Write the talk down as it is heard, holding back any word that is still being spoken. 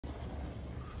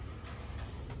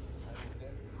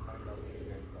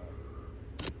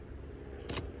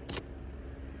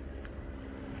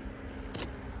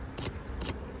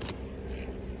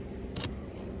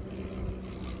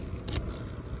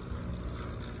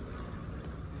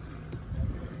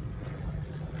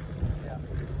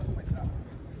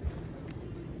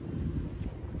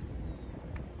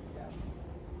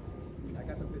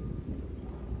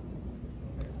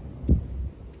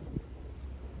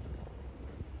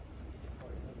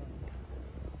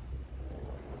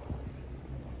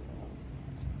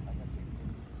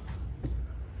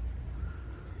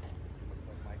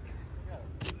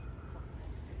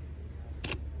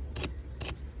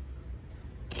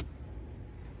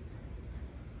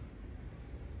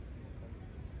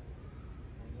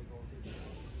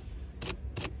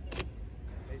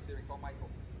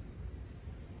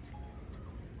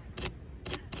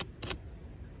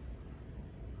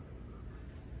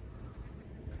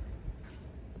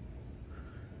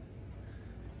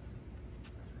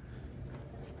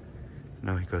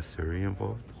Now he got Siri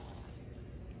involved.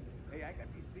 Hey, I got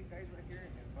these big guys right here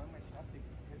in front of my shop taking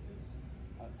pictures.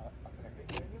 Can I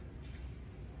picture you?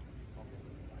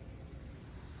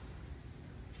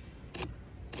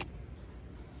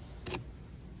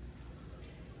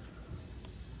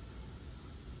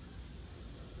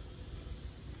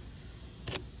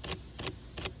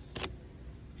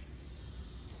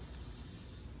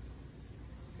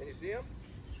 Can you see him?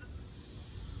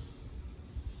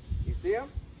 You see him?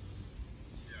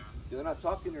 Yeah. They're not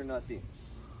talking or nothing.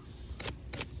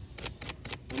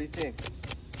 What do you think?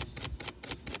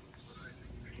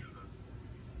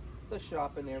 The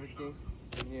shop and everything.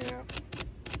 Yeah.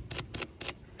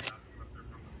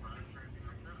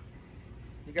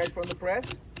 You guys from the press?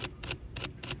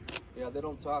 Yeah, they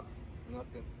don't talk.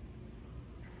 Nothing.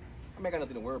 I mean, I got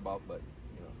nothing to worry about, but,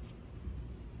 you know.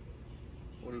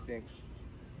 What do you think?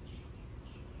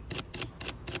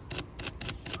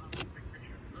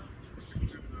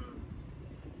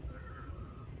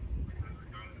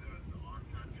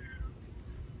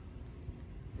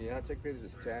 Yeah, I'll take pictures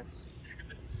of his tats.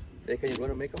 Hey, can you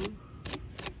run and make them?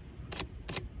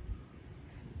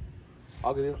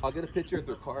 I'll get a picture of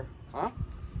their car. Huh?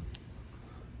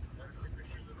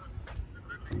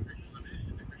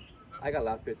 I got a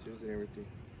lot of pictures and everything.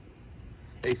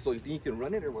 Hey, so you think you can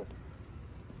run it or what?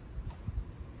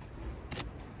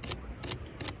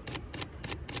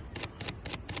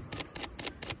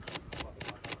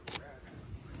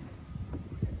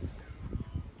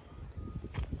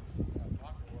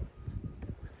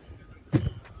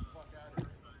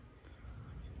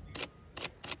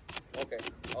 Okay,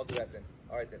 I'll do that then.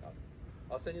 All right then.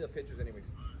 I'll send you the pictures anyways.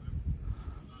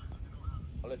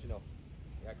 I'll let you know.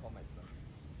 Yeah, I call my son.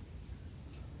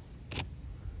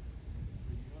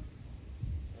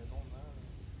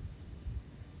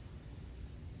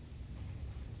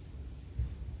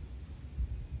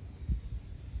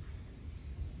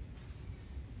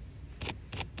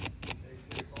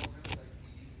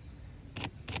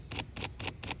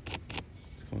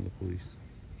 Call the police.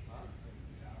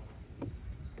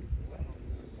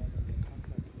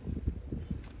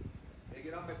 Hey,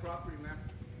 get off my property, man.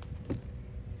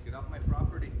 Get off my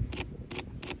property. You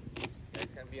guys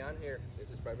can't be on here. This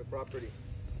is private property.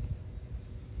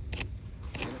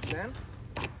 You understand?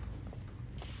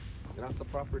 Get off the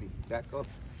property. Back up.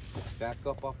 Back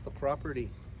up off the property.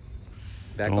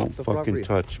 Back Don't off the fucking property.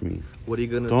 touch me. What are you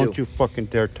gonna do? Don't you fucking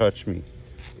dare touch me.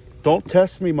 Don't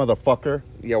test me, motherfucker.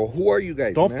 Yeah, well, who are you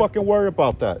guys, Don't man? fucking worry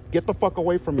about that. Get the fuck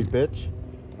away from me, bitch.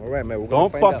 All right, man. We're gonna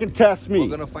Don't find fucking out. test me. We're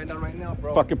gonna find out right now,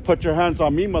 bro. Fucking put your hands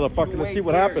on me, motherfucker. You Let's wait see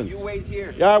what here. happens. You wait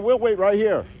here. Yeah, I will wait right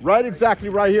here. Right exactly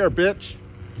right here, bitch.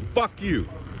 Fuck you.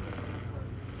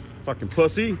 Fucking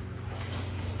pussy.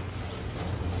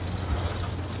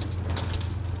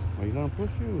 Why you gonna push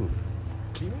you?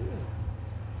 What do you mean?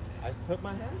 I put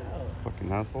my hand out.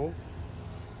 Fucking asshole.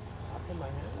 I put my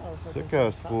hand out. Sick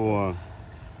ass fool.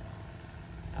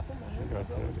 I put my hand I out,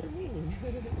 bro. got What do you mean?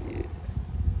 Yeah.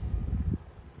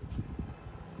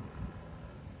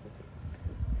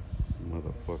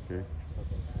 Motherfucker.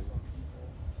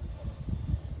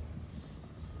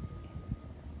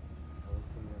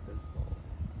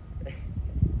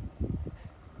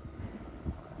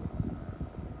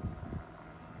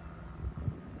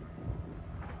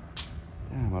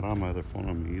 Damn, I don't have my other phone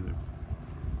on me either.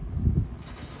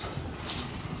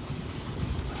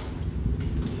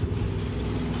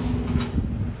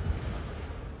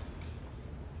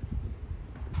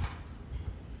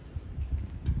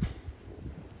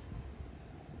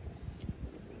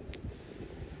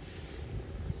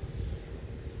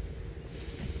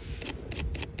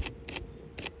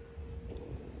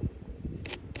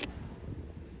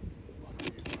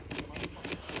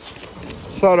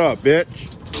 Shut up, bitch.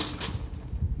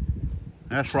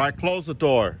 That's right, close the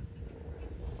door.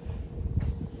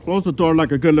 Close the door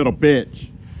like a good little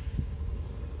bitch.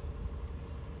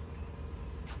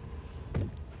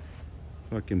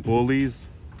 Fucking bullies.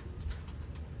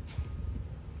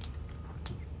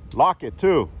 Lock it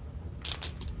too.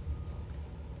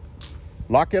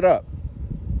 Lock it up.